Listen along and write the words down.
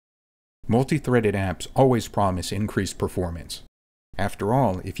Multi-threaded apps always promise increased performance. After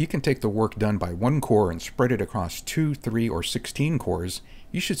all, if you can take the work done by one core and spread it across 2, 3, or 16 cores,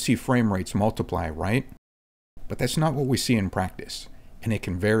 you should see frame rates multiply, right? But that's not what we see in practice, and it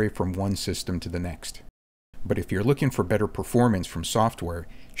can vary from one system to the next. But if you're looking for better performance from software,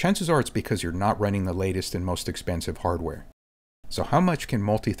 chances are it's because you're not running the latest and most expensive hardware. So how much can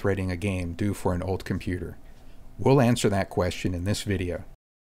multi-threading a game do for an old computer? We'll answer that question in this video.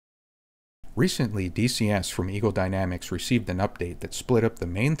 Recently, DCS from Eagle Dynamics received an update that split up the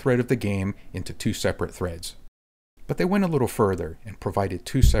main thread of the game into 2 separate threads. But they went a little further and provided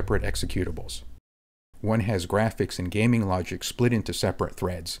 2 separate executables. One has graphics and gaming logic split into separate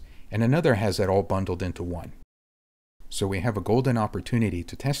threads, and another has that all bundled into one. So we have a golden opportunity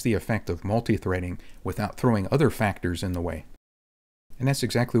to test the effect of multi-threading without throwing other factors in the way. And that's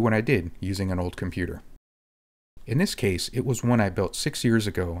exactly what I did using an old computer. In this case, it was one I built 6 years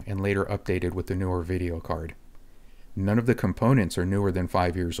ago and later updated with the newer video card. None of the components are newer than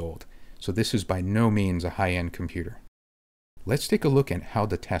 5 years old, so this is by no means a high-end computer. Let's take a look at how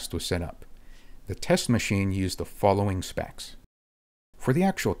the test was set up. The test machine used the following specs. For the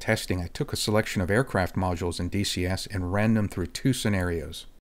actual testing, I took a selection of aircraft modules in DCS and ran them through 2 scenarios.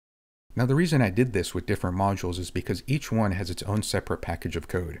 Now the reason I did this with different modules is because each one has its own separate package of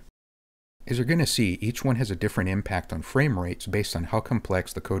code. As you're going to see, each one has a different impact on frame rates based on how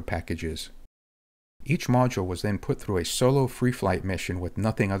complex the code package is. Each module was then put through a solo free flight mission with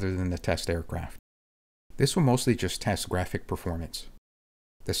nothing other than the test aircraft. This will mostly just test graphic performance.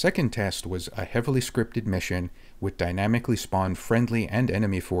 The second test was a heavily scripted mission with dynamically spawned friendly and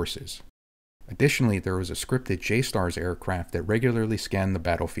enemy forces. Additionally, there was a scripted JSTARS aircraft that regularly scanned the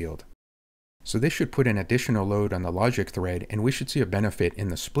battlefield. So this should put an additional load on the logic thread, and we should see a benefit in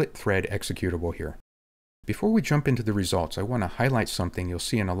the split thread executable here. Before we jump into the results, I want to highlight something you'll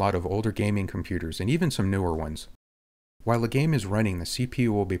see in a lot of older gaming computers and even some newer ones. While a game is running, the CPU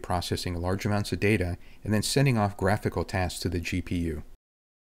will be processing large amounts of data and then sending off graphical tasks to the GPU.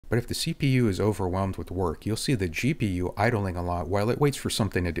 But if the CPU is overwhelmed with work, you'll see the GPU idling a lot while it waits for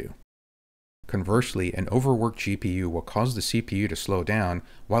something to do. Conversely, an overworked GPU will cause the CPU to slow down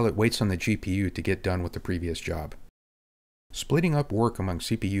while it waits on the GPU to get done with the previous job. Splitting up work among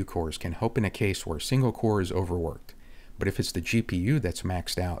CPU cores can help in a case where a single core is overworked, but if it's the GPU that's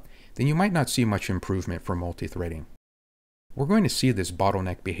maxed out, then you might not see much improvement from multi-threading. We're going to see this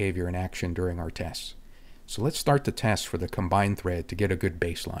bottleneck behavior in action during our tests. So let's start the test for the combined thread to get a good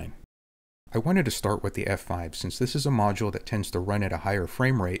baseline. I wanted to start with the F5 since this is a module that tends to run at a higher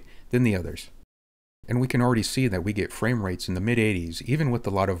frame rate than the others. And we can already see that we get frame rates in the mid-80s even with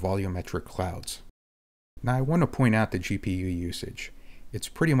a lot of volumetric clouds. Now I want to point out the GPU usage. It's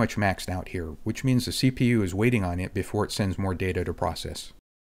pretty much maxed out here, which means the CPU is waiting on it before it sends more data to process.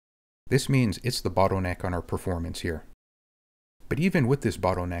 This means it's the bottleneck on our performance here. But even with this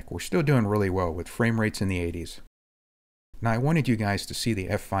bottleneck, we're still doing really well with frame rates in the 80s. Now I wanted you guys to see the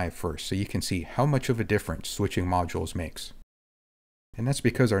F5 first so you can see how much of a difference switching modules makes. And that's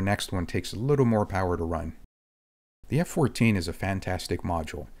because our next one takes a little more power to run. The F14 is a fantastic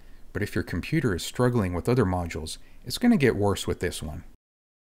module, but if your computer is struggling with other modules, it's going to get worse with this one.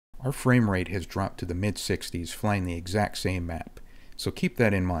 Our frame rate has dropped to the mid-60s flying the exact same map, so keep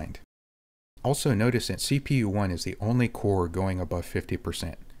that in mind. Also notice that CPU 1 is the only core going above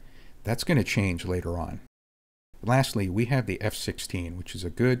 50%. That's going to change later on. Lastly, we have the F16, which is a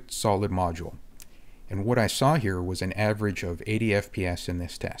good, solid module. And what I saw here was an average of 80 FPS in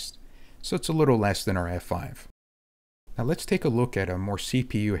this test, so it's a little less than our F5. Now let's take a look at a more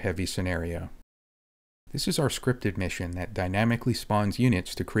CPU-heavy scenario. This is our scripted mission that dynamically spawns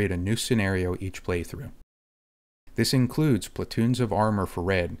units to create a new scenario each playthrough. This includes platoons of armor for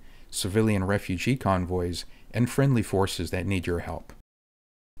red, civilian refugee convoys, and friendly forces that need your help.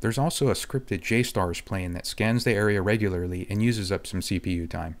 There's also a scripted JSTARS plane that scans the area regularly and uses up some CPU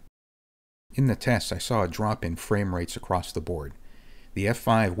time. In the tests, I saw a drop in frame rates across the board. The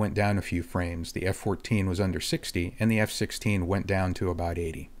F5 went down a few frames, the F14 was under 60, and the F16 went down to about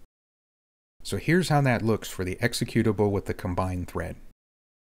 80. So here's how that looks for the executable with the combined thread.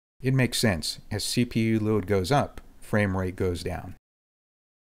 It makes sense. As CPU load goes up, frame rate goes down.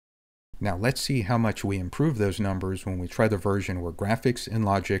 Now let's see how much we improve those numbers when we try the version where graphics and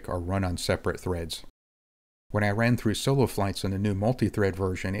logic are run on separate threads. When I ran through solo flights on the new multi-thread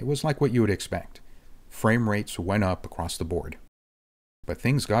version, it was like what you would expect. Frame rates went up across the board. But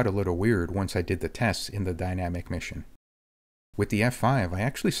things got a little weird once I did the tests in the dynamic mission. With the F5, I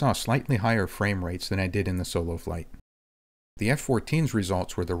actually saw slightly higher frame rates than I did in the solo flight. The F14's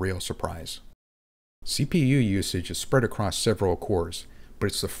results were the real surprise. CPU usage is spread across several cores, but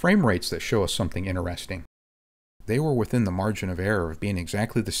it's the frame rates that show us something interesting. They were within the margin of error of being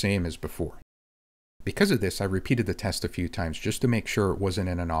exactly the same as before. Because of this, I repeated the test a few times just to make sure it wasn't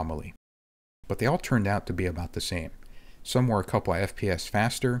an anomaly. But they all turned out to be about the same. Some were a couple of FPS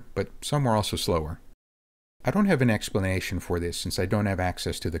faster, but some were also slower. I don't have an explanation for this since I don't have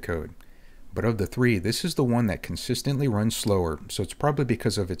access to the code. But of the three, this is the one that consistently runs slower, so it's probably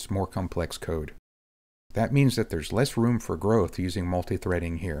because of its more complex code. That means that there's less room for growth using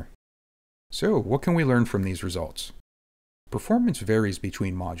multithreading here. So, what can we learn from these results? Performance varies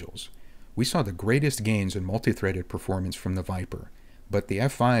between modules. We saw the greatest gains in multithreaded performance from the Viper, but the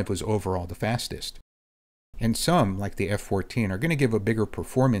F5 was overall the fastest. And some, like the F14, are going to give a bigger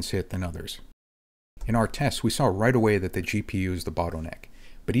performance hit than others. In our tests, we saw right away that the GPU is the bottleneck,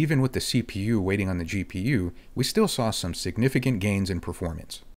 but even with the CPU waiting on the GPU, we still saw some significant gains in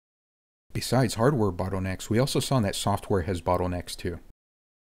performance. Besides hardware bottlenecks, we also saw that software has bottlenecks too.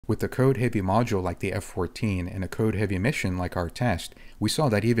 With the code-heavy module like the F14 and a code-heavy mission like our test, we saw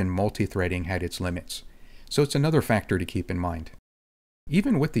that even multithreading had its limits. So it's another factor to keep in mind.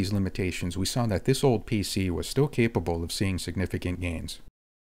 Even with these limitations, we saw that this old PC was still capable of seeing significant gains.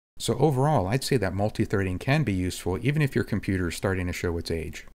 So overall, I'd say that multithreading can be useful even if your computer is starting to show its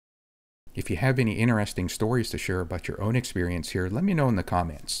age. If you have any interesting stories to share about your own experience here, let me know in the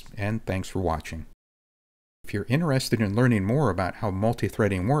comments, and thanks for watching. If you're interested in learning more about how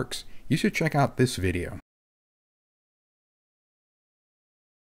multithreading works, you should check out this video.